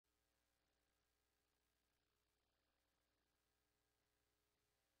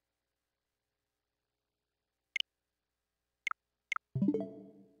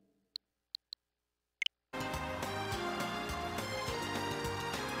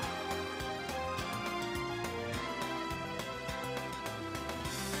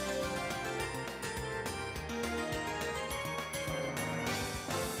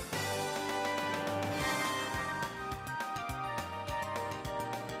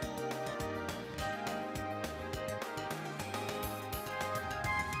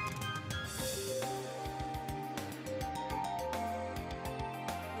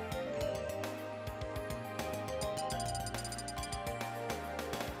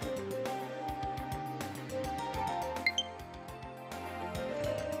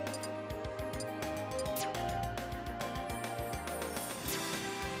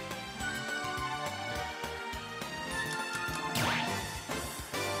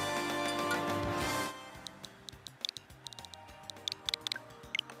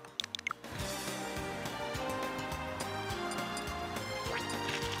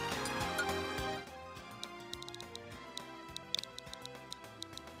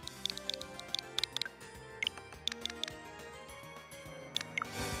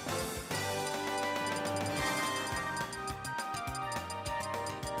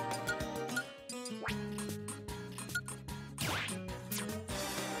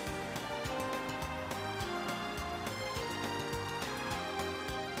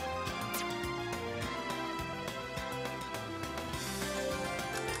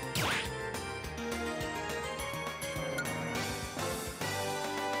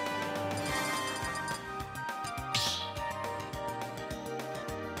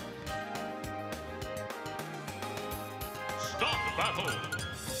battle.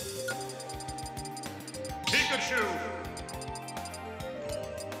 Pikachu.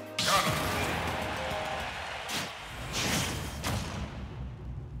 Done.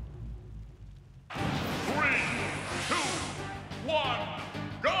 3, 2, 1,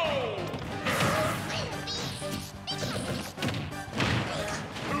 go!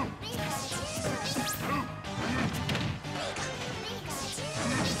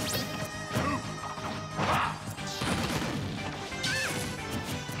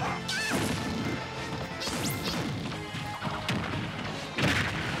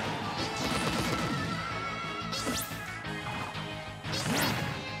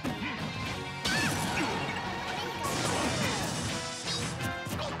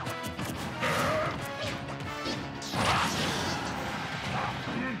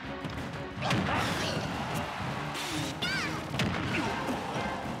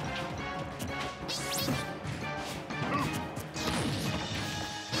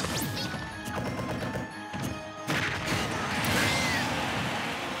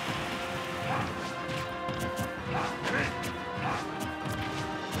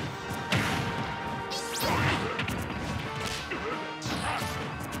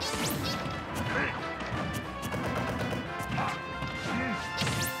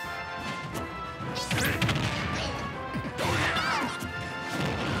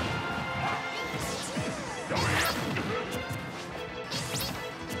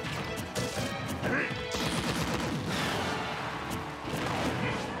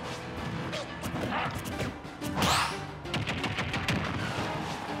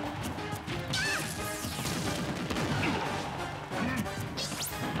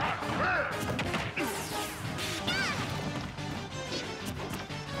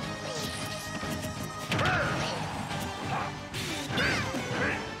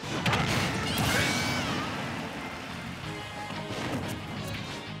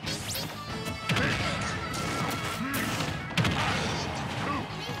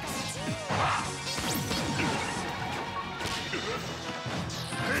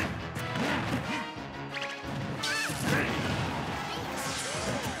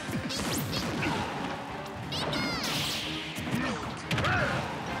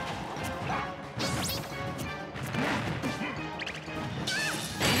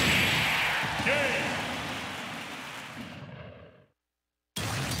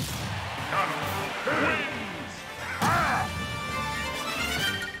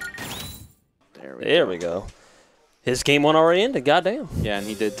 There we go. His game one already ended, goddamn. Yeah, and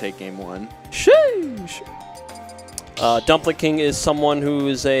he did take game one. Sheesh. DumplingKing is someone who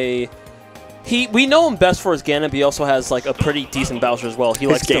is a... We know him best for his Ganon, but he also has like a pretty decent Bowser as well. He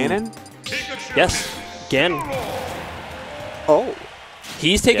likes Ganon? Yes, Ganon. Oh.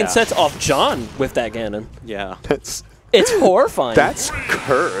 He's taking sets off John with that Ganon. Yeah. It's horrifying. That's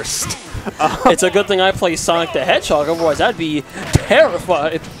cursed. It's a good thing I play Sonic the Hedgehog, otherwise I'd be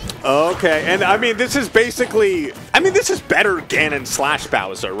terrified. Okay, and I mean, this is basically, this is better Ganon slash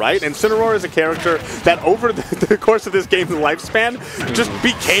Bowser, right? And Incineroar is a character that over the course of this game's lifespan just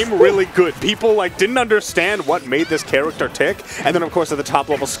became really good. People like didn't understand what made this character tick, and then of course at the top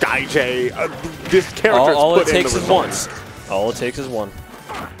level, SkyJ, this character all put it in takes the is one. results. All it takes is one.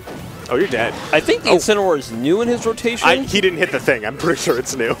 Oh, you're dead. I think the Incineroar is new in his rotation. He didn't hit the thing. I'm pretty sure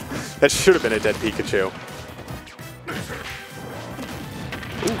it's new. That should have been a dead Pikachu.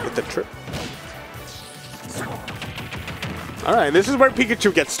 Ooh, with the trip. Alright, this is where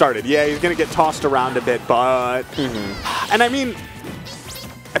Pikachu gets started. Yeah, he's going to get tossed around a bit, but... And I mean,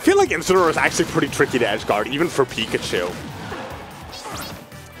 I feel like Incineroar is actually pretty tricky to edge guard, even for Pikachu.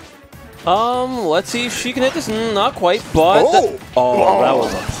 Let's see if she can hit this. Not quite, but... that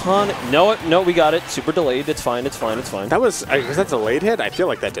was a pun. No, we got it. Super delayed. It's fine, it's fine, it's fine. That was that delayed hit? I feel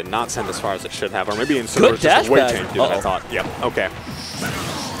like that did not send as far as it should have, or maybe Incineroar is just way too than I thought. Yep, okay.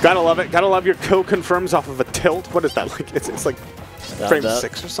 Gotta love it. Gotta love your kill confirms off of a tilt. What is that like? It's like frame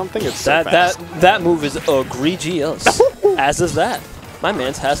 6 or something. It's so fast. That move is egregious. As is that. My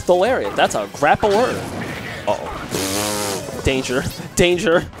man's has the lariat. That's a grappler. Uh-oh. Danger.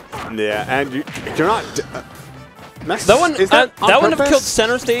 Danger. Yeah, and you're not. That one would have killed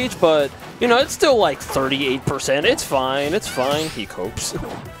center stage, but you know it's still like 38%. It's fine. It's fine. He copes.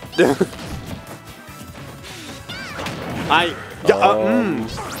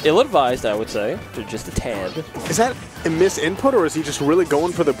 Ill-advised, I would say. Just a tad. Is that a misinput, or is he just really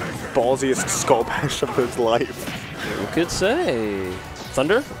going for the ballsiest skull bash of his life? Who could say?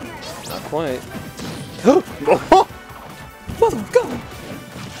 Thunder? Not quite. Mother of God!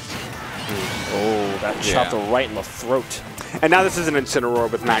 Oh, that chopped her right in the throat. And now this is an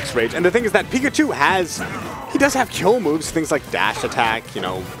Incineroar with max rage. And the thing is that Pikachu does have kill moves, things like dash attack, you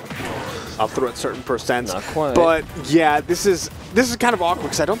know, up through at certain percents. Not quite. But yeah, this is kind of awkward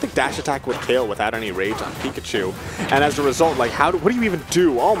because I don't think dash attack would kill without any rage on Pikachu. And as a result, like, what do you even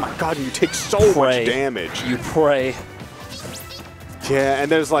do? Oh my god, you take so much damage. You pray. Yeah,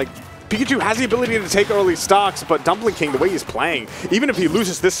 and there's like, Pikachu has the ability to take early stocks, but DumplingKing, the way he's playing, even if he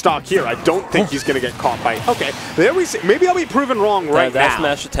loses this stock here, I don't think he's going to get caught by... Okay, there we see. Maybe I'll be proven wrong right now. That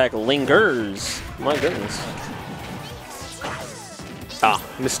smash attack lingers. My goodness. Ah,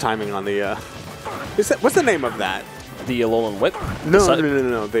 mistiming on the... what's the name of that? The Alolan Whip?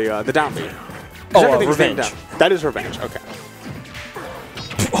 No. The down B. Oh, Revenge. That is Revenge, okay.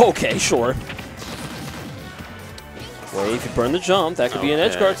 Okay, sure. Wait, if you burn the jump, that could be an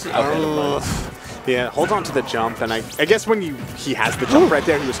edge guard. Yeah, hold on to the jump, and I guess when he has the jump right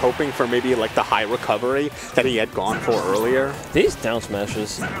there, he was hoping for maybe like the high recovery that he had gone for earlier. These down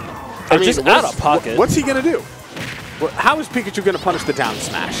smashes are just out of pocket. What's he gonna do? How is Pikachu gonna punish the down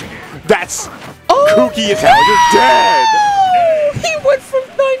smash? That's kooky as hell. You're dead. He went from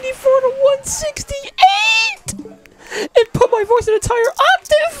 94 to 168. It put my voice an entire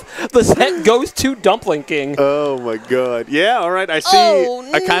octave. The set goes to DumplingKing. Oh my god. Yeah, all right. I see.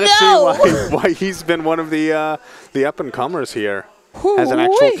 I kind of see why he's been one of the up and comers here. As an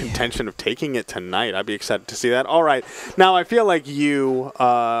actual contention of taking it tonight. I'd be excited to see that. All right. Now I feel like you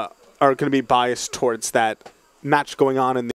are going to be biased towards that match going on in the